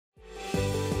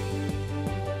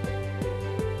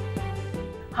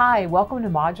Hi, welcome to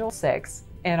Module 6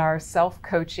 in our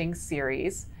self-coaching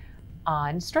series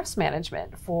on stress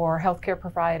management for healthcare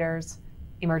providers,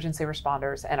 emergency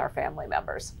responders, and our family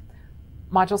members.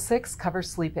 Module 6 covers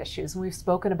sleep issues, and we've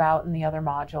spoken about in the other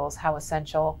modules how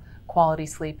essential quality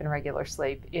sleep and regular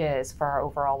sleep is for our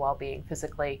overall well-being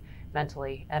physically,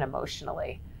 mentally, and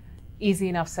emotionally. Easy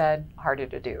enough said, harder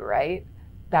to do, right?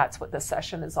 That's what this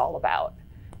session is all about.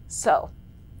 So,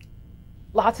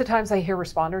 lots of times I hear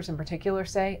responders in particular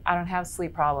say, I don't have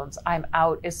sleep problems. I'm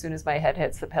out as soon as my head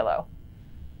hits the pillow.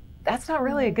 That's not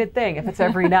really a good thing if it's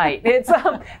every night.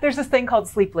 There's this thing called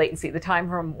sleep latency, the time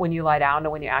from when you lie down to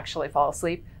when you actually fall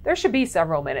asleep. There should be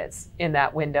several minutes in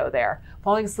that window there.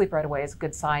 Falling asleep right away is a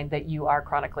good sign that you are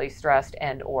chronically stressed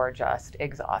and or just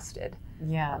exhausted.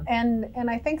 Yeah, and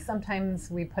I think sometimes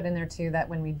we put in there too that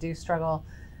when we do struggle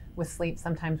with sleep,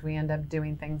 sometimes we end up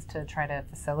doing things to try to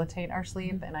facilitate our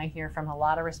sleep. And I hear from a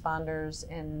lot of responders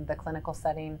in the clinical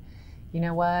setting, you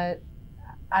know what,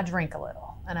 I drink a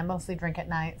little, and I mostly drink at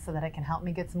night so that it can help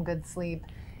me get some good sleep.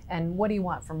 And what do you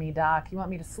want from me, doc? You want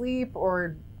me to sleep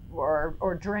or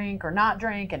drink or not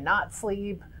drink and not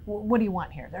sleep? What do you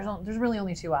want here? There's really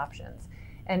only two options.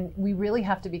 And we really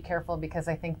have to be careful, because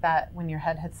I think that when your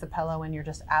head hits the pillow and you're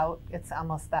just out, it's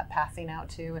almost that passing out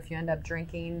too. If you end up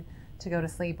drinking to go to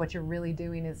sleep, what you're really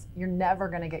doing is you're never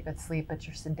going to get good sleep, but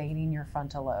you're sedating your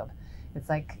frontal lobe. It's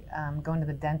like going to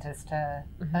the dentist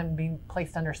and being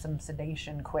placed under some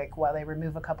sedation quick while they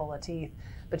remove a couple of teeth,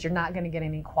 but you're not going to get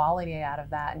any quality out of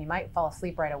that. And you might fall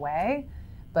asleep right away,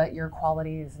 but your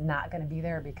quality is not going to be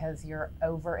there because you're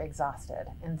over exhausted.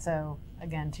 And so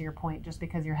again, to your point, just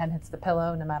because your head hits the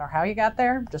pillow, no matter how you got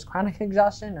there, just chronic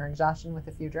exhaustion or exhaustion with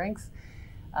a few drinks,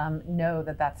 know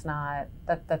that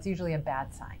that's usually a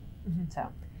bad sign.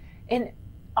 And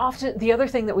often the other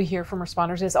thing that we hear from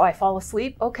responders is, oh, I fall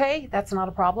asleep. Okay, that's not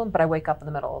a problem, but I wake up in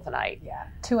the middle of the night. Yeah,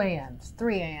 2 a.m.,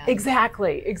 3 a.m.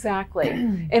 Exactly.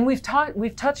 And we've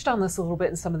touched on this a little bit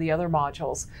in some of the other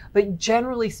modules, but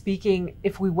generally speaking,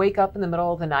 if we wake up in the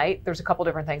middle of the night, there's a couple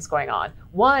different things going on.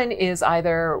 One is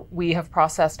either we have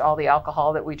processed all the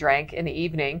alcohol that we drank in the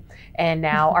evening, and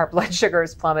now our blood sugar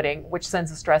is plummeting, which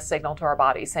sends a stress signal to our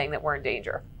body saying that we're in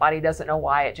danger. Body doesn't know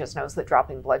why, it just knows that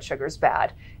dropping blood sugar is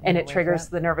bad, and it triggers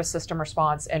the nervous system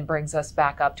response and brings us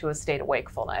back up to a state of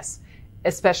wakefulness.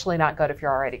 Especially not good if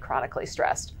you're already chronically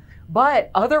stressed. But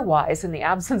otherwise, in the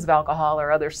absence of alcohol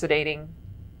or other sedating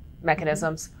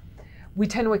mechanisms, we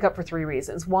tend to wake up for three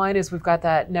reasons. One is we've got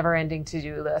that never-ending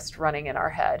to-do list running in our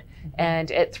head.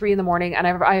 And at 3 a.m, and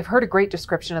I've heard a great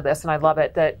description of this, and I love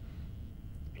it, that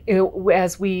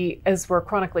as we're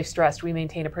chronically stressed, we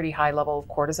maintain a pretty high level of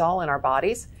cortisol in our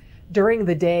bodies. During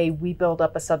the day, we build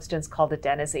up a substance called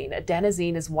adenosine.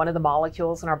 Adenosine is one of the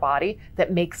molecules in our body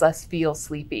that makes us feel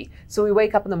sleepy. So we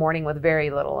wake up in the morning with very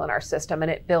little in our system, and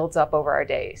it builds up over our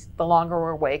days. The longer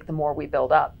we're awake, the more we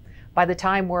build up. By the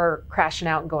time we're crashing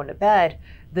out and going to bed,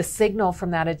 the signal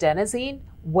from that adenosine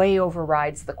way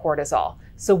overrides the cortisol.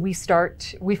 So we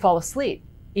fall asleep,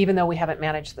 even though we haven't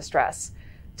managed the stress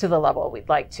to the level we'd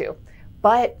like to.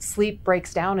 But sleep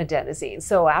breaks down adenosine.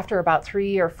 So after about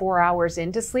 3 or 4 hours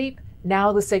into sleep,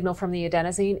 now the signal from the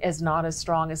adenosine is not as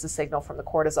strong as the signal from the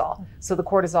cortisol. So the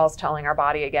cortisol is telling our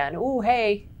body again, ooh,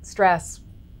 hey, stress,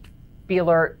 be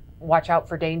alert, watch out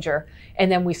for danger.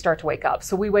 And then we start to wake up.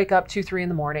 So we wake up 2, 3 in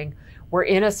the morning. We're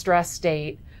in a stress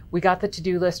state. We got the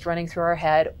to-do list running through our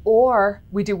head, or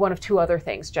we do one of two other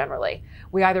things generally.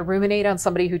 We either ruminate on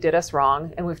somebody who did us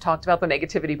wrong, and we've talked about the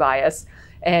negativity bias,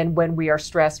 and when we are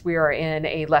stressed, we are in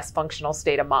a less functional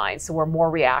state of mind. So we're more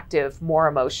reactive, more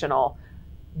emotional.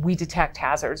 We detect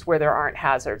hazards where there aren't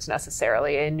hazards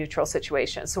necessarily in neutral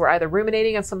situations. So we're either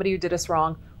ruminating on somebody who did us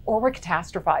wrong, or we're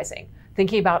catastrophizing,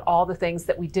 thinking about all the things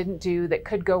that we didn't do that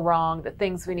could go wrong, the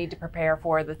things we need to prepare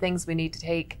for, the things we need to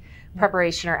take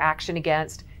preparation or action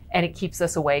against. And it keeps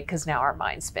us awake because now our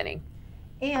mind's spinning.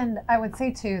 And I would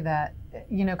say too that,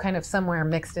 kind of somewhere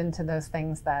mixed into those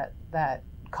things that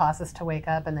cause us to wake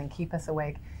up and then keep us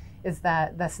awake is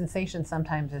that the sensation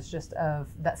sometimes is just of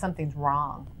that something's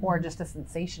wrong, or just a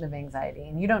sensation of anxiety.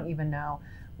 And you don't even know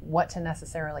what to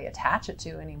necessarily attach it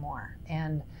to anymore.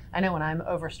 And I know when I'm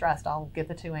overstressed, I'll get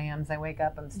the 2 a.m s, I wake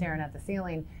up, I'm staring at the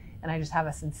ceiling, and I just have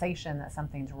a sensation that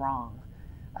something's wrong.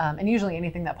 And usually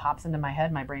anything that pops into my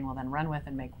head, my brain will then run with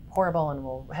and make horrible, and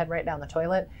will head right down the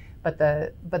toilet. But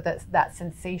that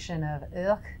sensation of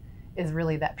ugh is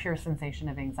really that pure sensation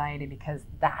of anxiety, because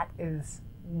that is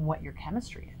what your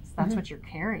chemistry is. That's what you're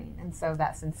carrying. And so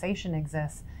that sensation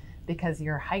exists because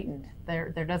you're heightened.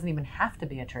 There doesn't even have to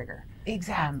be a trigger.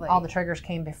 Exactly. All the triggers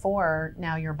came before.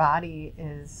 Now your body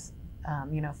is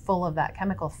full of that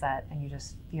chemical set, and you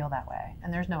just feel that way.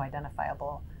 And there's no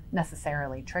identifiable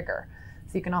necessarily trigger.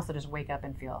 So you can also just wake up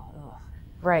and feel, ugh.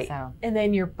 Right. So, and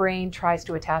then your brain tries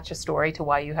to attach a story to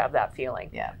why you have that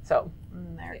feeling. Yeah. So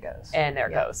there it goes. And there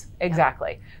it goes.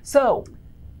 Exactly. Yeah. So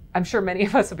I'm sure many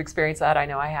of us have experienced that. I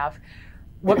know I have.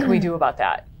 What can we do about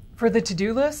that? For the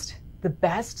to-do list, the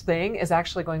best thing is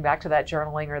actually going back to that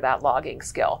journaling or that logging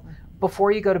skill.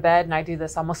 Before you go to bed, and I do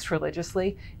this almost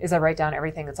religiously, is I write down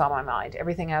everything that's on my mind.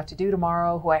 Everything I have to do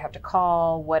tomorrow, who I have to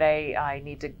call, what I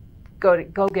need to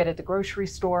go get at the grocery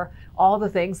store, all the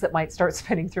things that might start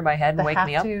spinning through my head and wake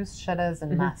me up. The have-tos, shouldas,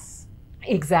 and musts.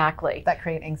 Exactly. That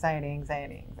create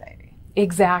anxiety.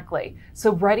 Exactly.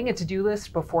 So writing a to-do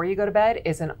list before you go to bed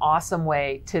is an awesome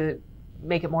way to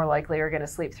make it more likely you're going to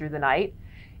sleep through the night.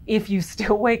 If you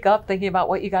still wake up thinking about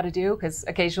what you got to do, because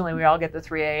occasionally we all get the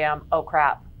 3 a.m., oh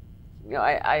crap,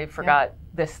 I forgot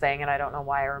this thing and I don't know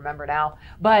why I remember now.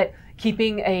 But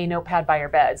keeping a notepad by your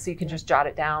bed so you can just jot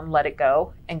it down, let it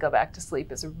go, and go back to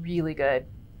sleep is a really good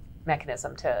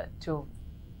mechanism to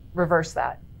reverse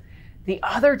that. The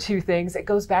other two things, it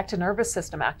goes back to nervous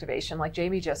system activation. Like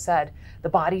Jamie just said, the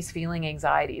body's feeling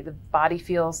anxiety. The body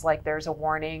feels like there's a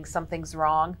warning, something's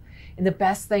wrong. And the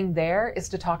best thing there is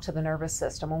to talk to the nervous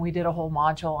system. When we did a whole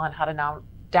module on how to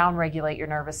down-regulate your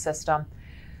nervous system,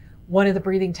 one of the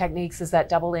breathing techniques is that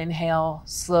double inhale,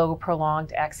 slow,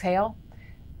 prolonged exhale.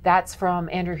 That's from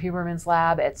Andrew Huberman's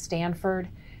lab at Stanford.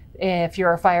 If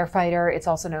you're a firefighter, it's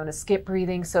also known as skip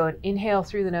breathing. So an inhale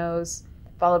through the nose,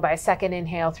 followed by a second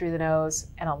inhale through the nose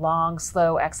and a long,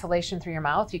 slow exhalation through your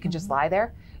mouth. You can just lie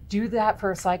there. Do that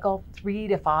for a cycle, 3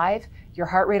 to 5. Your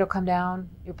heart rate will come down,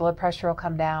 your blood pressure will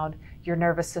come down, your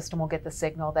nervous system will get the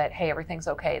signal that, hey, everything's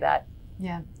okay, that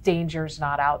danger's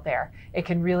not out there. It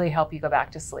can really help you go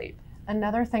back to sleep.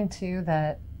 Another thing too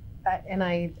that, and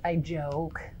I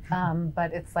joke,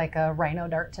 but it's like a rhino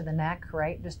dart to the neck,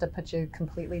 right? Just to put you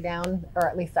completely down, or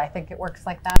at least I think it works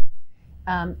like that.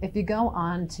 If you go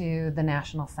on to the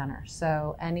National Center,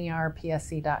 so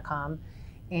nerpsc.com,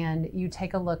 and you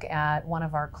take a look at one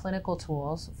of our clinical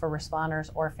tools for responders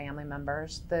or family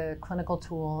members, the clinical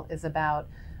tool is about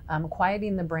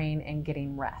quieting the brain and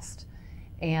getting rest.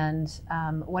 And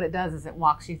what it does is it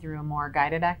walks you through a more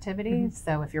guided activity.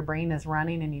 So if your brain is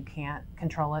running and you can't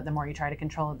control it, the more you try to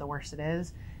control it, the worse it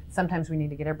is. Sometimes we need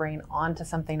to get our brain onto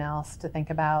something else to think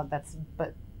about that's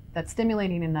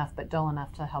stimulating enough but dull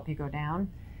enough to help you go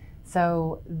down.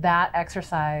 So that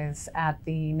exercise at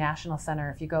the National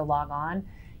Center, if you go log on,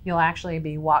 you'll actually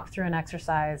be walked through an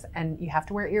exercise, and you have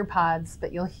to wear ear pods,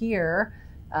 but you'll hear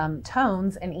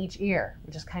tones in each ear,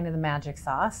 which is kind of the magic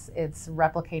sauce. It's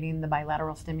replicating the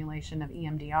bilateral stimulation of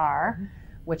EMDR,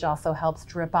 which also helps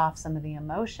drip off some of the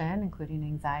emotion, including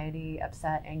anxiety,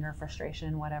 upset, anger,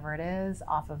 frustration, whatever it is,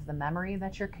 off of the memory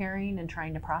that you're carrying and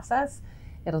trying to process.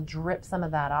 It'll drip some of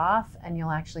that off, and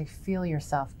you'll actually feel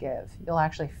yourself give. You'll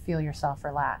actually feel yourself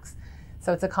relax.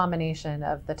 So it's a combination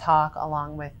of the talk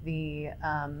along with the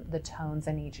tones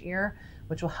in each ear,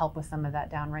 which will help with some of that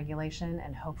down regulation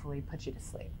and hopefully put you to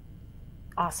sleep.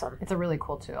 Awesome. It's a really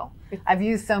cool tool. I've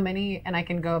used so many, and I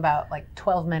can go about like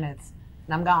 12 minutes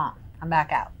and I'm gone. I'm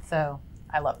back out. So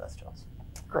I love those tools.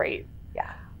 Great.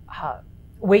 Yeah.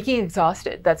 Waking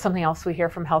exhausted. That's something else we hear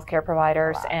from healthcare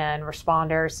providers and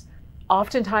responders.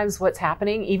 Oftentimes what's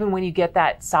happening, even when you get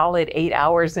that solid 8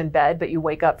 hours in bed, but you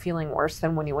wake up feeling worse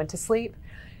than when you went to sleep,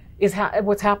 is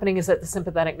what's happening is that the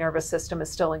sympathetic nervous system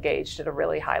is still engaged at a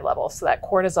really high level. So that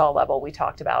cortisol level we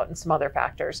talked about and some other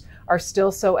factors are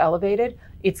still so elevated,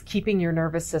 it's keeping your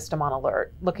nervous system on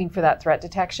alert, looking for that threat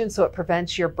detection. So it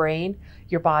prevents your brain,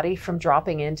 your body from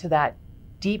dropping into that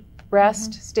deep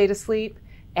rest state of sleep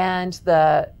and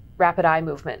the rapid eye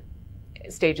movement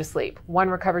stage of sleep.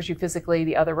 One recovers you physically,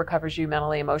 the other recovers you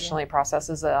mentally, emotionally,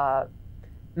 processes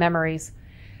memories.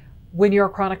 When you're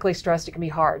chronically stressed, it can be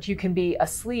hard. You can be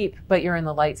asleep, but you're in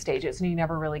the light stages and you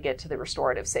never really get to the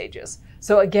restorative stages.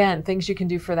 So again, things you can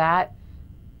do for that,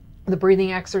 the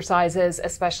breathing exercises,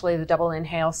 especially the double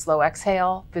inhale, slow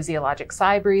exhale, physiologic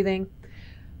sigh breathing,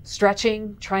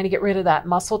 stretching, trying to get rid of that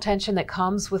muscle tension that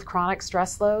comes with chronic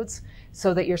stress loads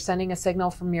so that you're sending a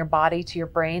signal from your body to your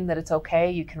brain that it's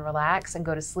okay, you can relax and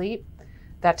go to sleep.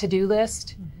 That to-do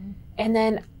list. And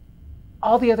then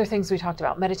all the other things we talked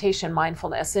about, meditation,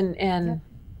 mindfulness. And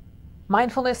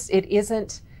mindfulness, it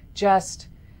isn't just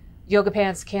yoga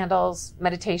pants, candles,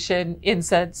 meditation,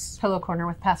 incense. Pillow corner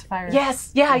with pacifiers.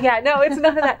 Yes, yeah. No, it's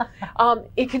none of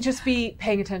that. It can just be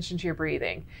paying attention to your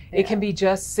breathing. It can be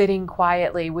just sitting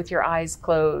quietly with your eyes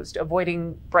closed,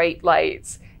 avoiding bright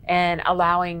lights, and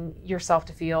allowing yourself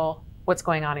to feel what's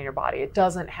going on in your body. It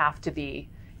doesn't have to be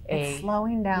It's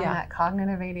slowing down that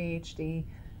cognitive ADHD,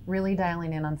 really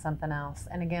dialing in on something else.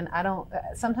 And again,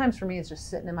 sometimes for me it's just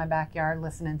sitting in my backyard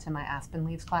listening to my aspen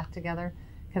leaves clack together,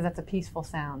 because that's a peaceful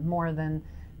sound more than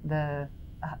the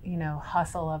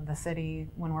hustle of the city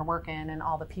when we're working and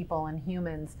all the people and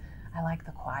humans. I like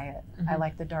the quiet. I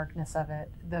like the darkness of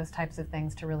it. Those types of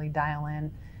things to really dial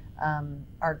in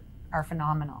are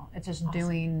phenomenal. It's just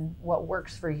doing what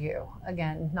works for you.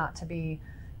 Again, not to be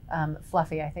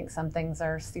fluffy. I think some things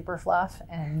are super fluff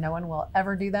and no one will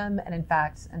ever do them. And in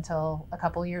fact, until a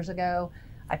couple years ago,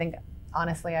 I think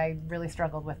honestly, I really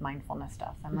struggled with mindfulness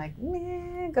stuff. I'm like,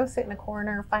 go sit in a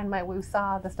corner, find my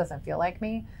woo-saw. This doesn't feel like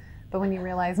me. But when you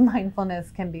realize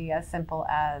mindfulness can be as simple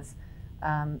as,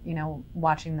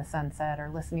 watching the sunset or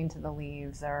listening to the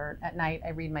leaves, or at night I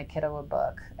read my kiddo a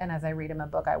book. And as I read him a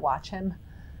book, I watch him.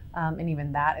 And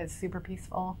even that is super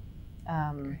peaceful.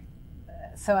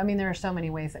 So, I mean, there are so many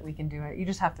ways that we can do it. You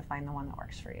just have to find the one that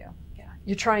works for you. Yeah.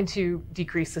 You're trying to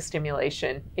decrease the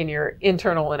stimulation in your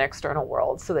internal and external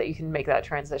world so that you can make that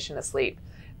transition to sleep.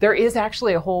 There is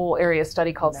actually a whole area of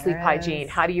study called sleep hygiene.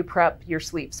 How do you prep your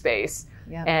sleep space?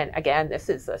 Yep. And again, this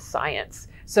is a science.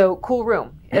 So cool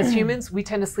room. As humans, we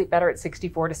tend to sleep better at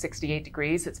 64 to 68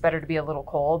 degrees. It's better to be a little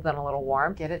cold than a little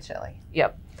warm. Get it chilly.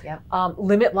 Yep.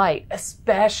 Limit light,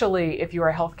 especially if you're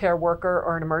a healthcare worker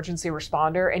or an emergency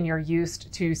responder and you're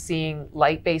used to seeing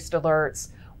light-based alerts,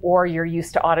 or you're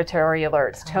used to auditory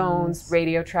alerts, tones,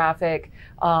 radio traffic,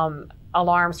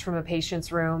 alarms from a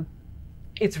patient's room.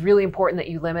 It's really important that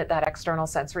you limit that external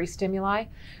sensory stimuli.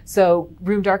 So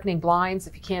room darkening blinds,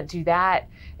 if you can't do that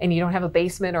and you don't have a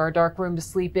basement or a dark room to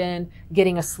sleep in,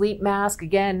 getting a sleep mask,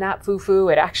 again, not foo-foo,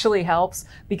 it actually helps,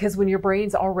 because when your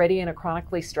brain's already in a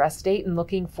chronically stressed state and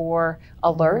looking for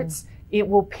alerts, it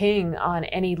will ping on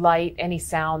any light, any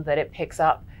sound that it picks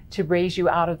up to raise you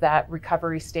out of that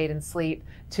recovery state and sleep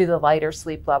to the lighter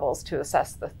sleep levels to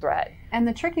assess the threat. And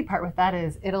the tricky part with that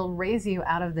is it'll raise you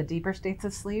out of the deeper states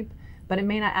of sleep, but it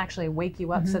may not actually wake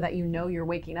you up so that you know you're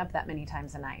waking up that many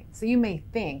times a night. So you may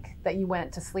think that you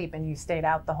went to sleep and you stayed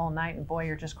out the whole night and boy,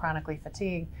 you're just chronically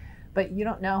fatigued, but you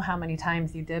don't know how many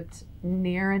times you dipped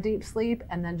near a deep sleep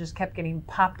and then just kept getting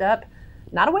popped up,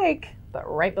 not awake, but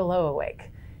right below awake.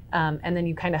 And then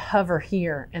you kind of hover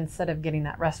here instead of getting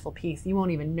that restful peace. You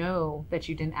won't even know that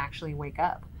you didn't actually wake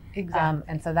up. Exactly.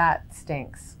 And so that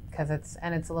stinks, because it's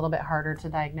a little bit harder to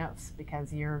diagnose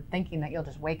because you're thinking that you'll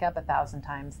just wake up 1,000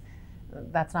 times.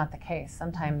 That's not the case.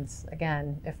 Sometimes,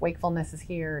 again, if wakefulness is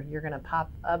here, you're going to pop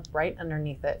up right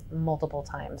underneath it multiple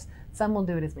times. Some will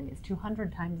do it as many as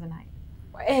 200 times a night.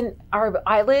 And our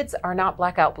eyelids are not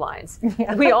blackout blinds.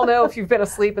 Yeah. We all know if you've been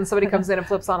asleep and somebody comes in and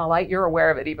flips on a light, you're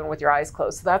aware of it even with your eyes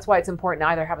closed. So that's why it's important to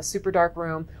either have a super dark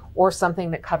room or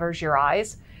something that covers your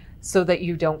eyes so that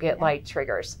you don't get light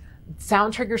triggers.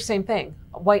 Sound triggers, same thing.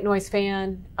 A white noise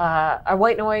fan,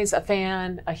 a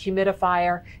fan, a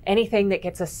humidifier, anything that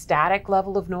gets a static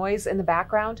level of noise in the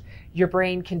background, your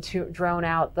brain can drone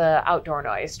out the outdoor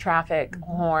noise, traffic,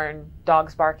 horn,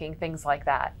 dogs barking, things like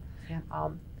that. Yeah.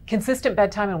 Consistent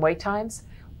bedtime and wake times.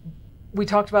 We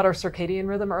talked about our circadian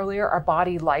rhythm earlier. Our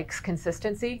body likes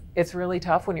consistency. It's really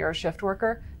tough when you're a shift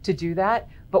worker to do that.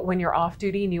 But when you're off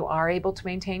duty and you are able to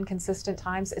maintain consistent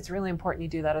times, it's really important you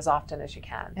do that as often as you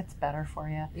can. It's better for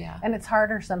you. Yeah. And it's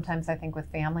harder sometimes, I think, with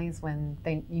families when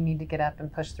you need to get up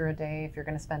and push through a day if you're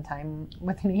going to spend time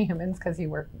with any humans because you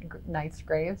work nights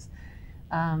graves.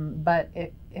 But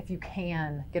if you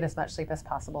can get as much sleep as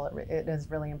possible, it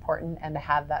is really important, and to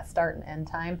have that start and end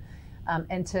time,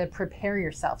 and to prepare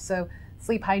yourself. So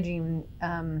sleep hygiene,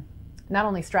 not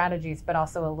only strategies, but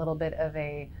also a little bit of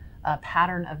a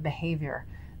pattern of behavior.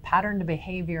 Pattern to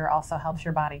behavior also helps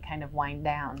your body kind of wind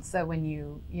down. So when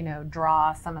you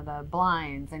draw some of the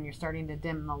blinds and you're starting to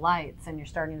dim the lights and you're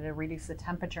starting to reduce the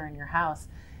temperature in your house,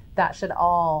 that should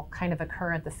all kind of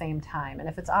occur at the same time. And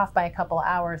if it's off by a couple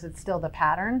hours, it's still the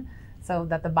pattern, so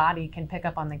that the body can pick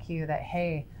up on the cue that,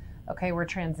 hey, okay, we're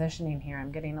transitioning here.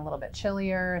 I'm getting a little bit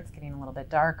chillier. It's getting a little bit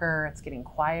darker. It's getting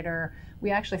quieter.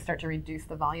 We actually start to reduce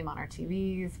the volume on our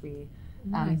TVs. We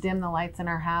dim the lights in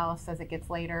our house as it gets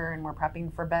later and we're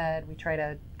prepping for bed. We try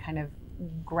to kind of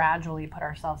gradually put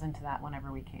ourselves into that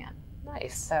whenever we can.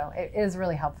 Nice. So it is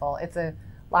really helpful. It's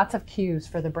lots of cues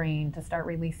for the brain to start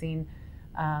releasing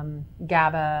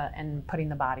GABA and putting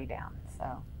the body down.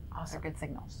 So awesome. They're good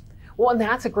signals. Well, and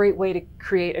that's a great way to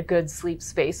create a good sleep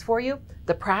space for you.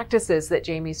 The practices that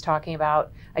Jamie's talking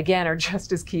about, again, are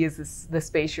just as key as the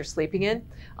space you're sleeping in.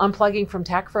 Unplugging from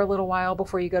tech for a little while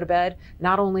before you go to bed,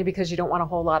 not only because you don't want a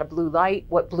whole lot of blue light.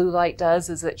 What blue light does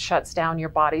is it shuts down your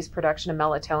body's production of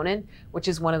melatonin, which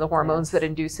is one of the hormones that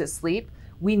induces sleep.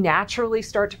 We naturally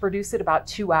start to produce it about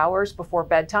 2 hours before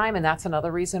bedtime, and that's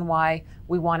another reason why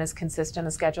we want as consistent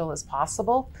a schedule as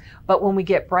possible. But when we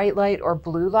get bright light or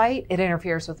blue light, it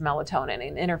interferes with melatonin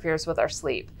and interferes with our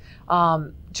sleep.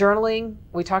 Journaling,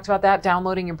 we talked about that,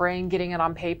 downloading your brain, getting it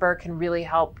on paper can really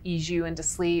help ease you into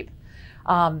sleep.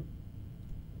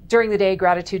 During the day,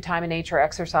 gratitude, time in nature,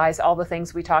 exercise, all the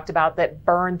things we talked about that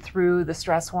burn through the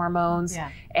stress hormones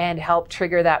and help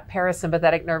trigger that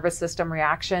parasympathetic nervous system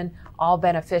reaction, all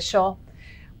beneficial.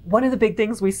 One of the big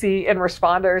things we see in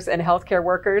responders and healthcare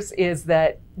workers is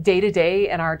that day to day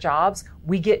in our jobs,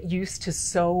 we get used to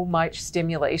so much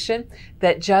stimulation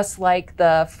that just like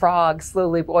the frog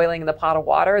slowly boiling in the pot of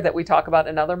water that we talk about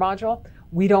in another module,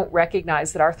 we don't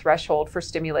recognize that our threshold for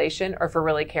stimulation or for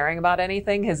really caring about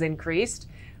anything has increased.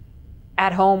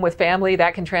 At home with family,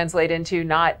 that can translate into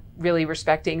not really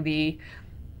respecting the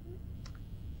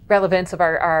relevance of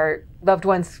our loved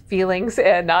ones' feelings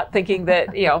and not thinking that,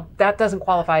 that doesn't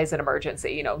qualify as an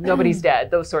emergency, nobody's dead,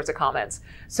 those sorts of comments.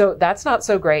 So that's not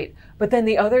so great. But then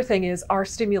the other thing is our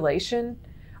stimulation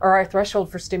or our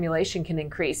threshold for stimulation can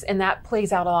increase. And that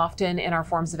plays out often in our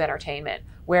forms of entertainment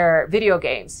where video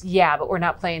games, but we're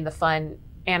not playing the fun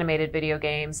animated video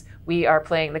games. We are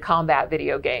playing the combat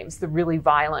video games, the really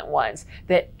violent ones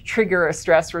that trigger a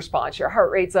stress response. Your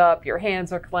heart rate's up, your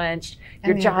hands are clenched,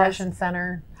 and the aggression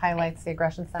center highlights the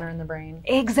aggression center in the brain.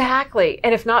 Exactly.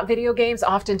 And if not video games,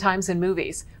 oftentimes in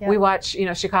movies. We watch,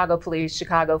 Chicago Police,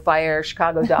 Chicago Fire,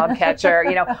 Chicago Dog Catcher,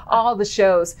 all the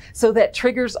shows. So that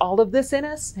triggers all of this in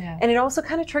us. And it also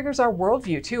kind of triggers our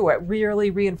worldview too. It really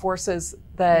reinforces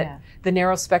that the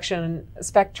narrow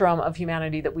spectrum of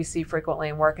humanity that we see frequently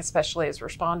in work, especially as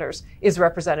responders, is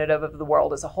representative of the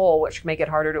world as a whole, which can make it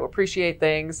harder to appreciate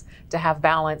things, to have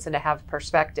balance, and to have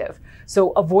perspective.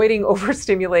 So avoiding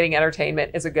overstimulating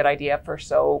entertainment is a good idea for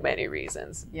so many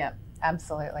reasons. Yep,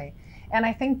 absolutely. And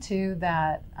I think too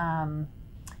that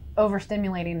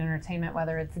overstimulating entertainment,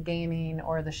 whether it's gaming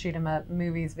or the shoot 'em up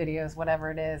movies, videos,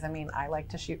 whatever it is. I mean, I like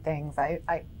to shoot things. I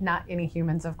not any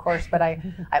humans, of course, but I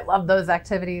love those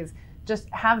activities. Just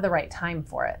have the right time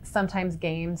for it. Sometimes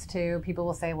games too, people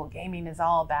will say, well, gaming is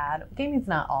all bad. Gaming's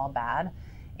not all bad.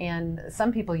 And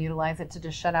some people utilize it to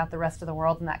just shut out the rest of the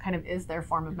world, and that kind of is their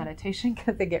form of meditation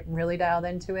because they get really dialed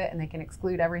into it and they can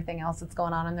exclude everything else that's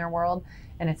going on in their world,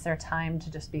 and it's their time to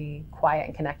just be quiet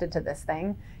and connected to this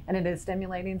thing. And it is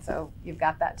stimulating, so you've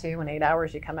got that too. In 8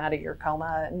 hours you come out of your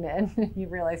coma and you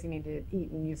realize you need to eat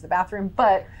and use the bathroom,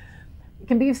 but it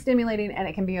can be stimulating and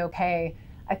it can be okay.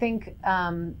 I think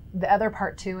the other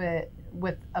part to it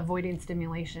with avoiding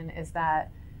stimulation is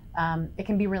that it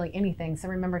can be really anything. So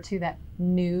remember too that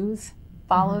news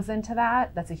follows into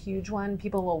that. That's a huge one.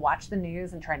 People will watch the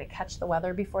news and try to catch the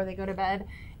weather before they go to bed.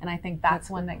 And I think that's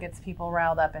one that gets people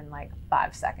riled up in like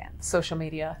 5 seconds. Social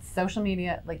media,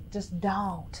 like just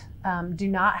don't. Do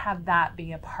not have that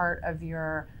be a part of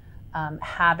your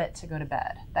habit to go to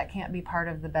bed. That can't be part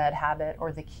of the bed habit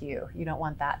or the cue. You don't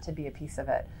want that to be a piece of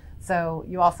it. So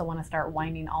you also want to start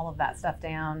winding all of that stuff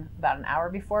down about an hour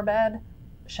before bed.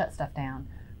 Shut stuff down.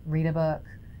 Read a book,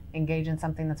 engage in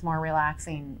something that's more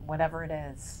relaxing, whatever it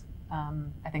is.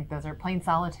 I think those are playing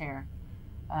solitaire,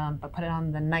 but put it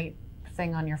on the night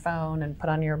thing on your phone and put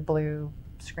on your blue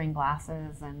screen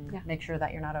glasses and make sure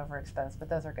that you're not overexposed, but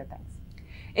those are good things.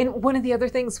 And one of the other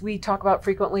things we talk about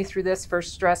frequently through this for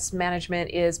stress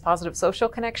management is positive social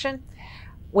connection.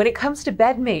 When it comes to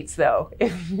bedmates though,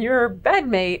 if your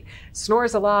bedmate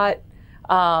snores a lot,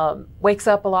 wakes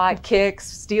up a lot, kicks,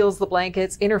 steals the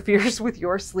blankets, interferes with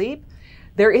your sleep,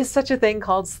 there is such a thing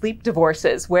called sleep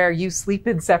divorces where you sleep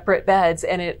in separate beds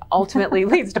and it ultimately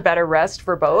leads to better rest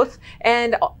for both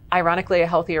and ironically a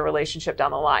healthier relationship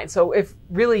down the line. So if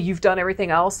really you've done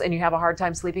everything else and you have a hard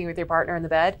time sleeping with your partner in the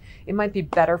bed, it might be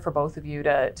better for both of you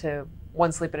to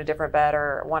one sleep in a different bed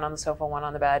or one on the sofa, one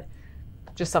on the bed.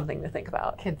 Just something to think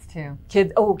about. Kids too.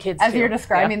 Kids As too. You're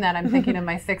describing that, I'm thinking of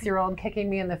my 6-year-old kicking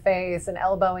me in the face and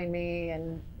elbowing me,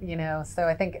 and so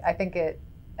I think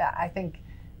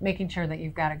making sure that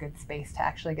you've got a good space to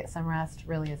actually get some rest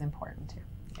really is important too.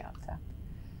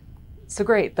 So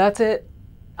great. That's it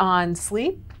on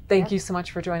sleep. Thank you so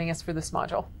much for joining us for this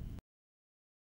module.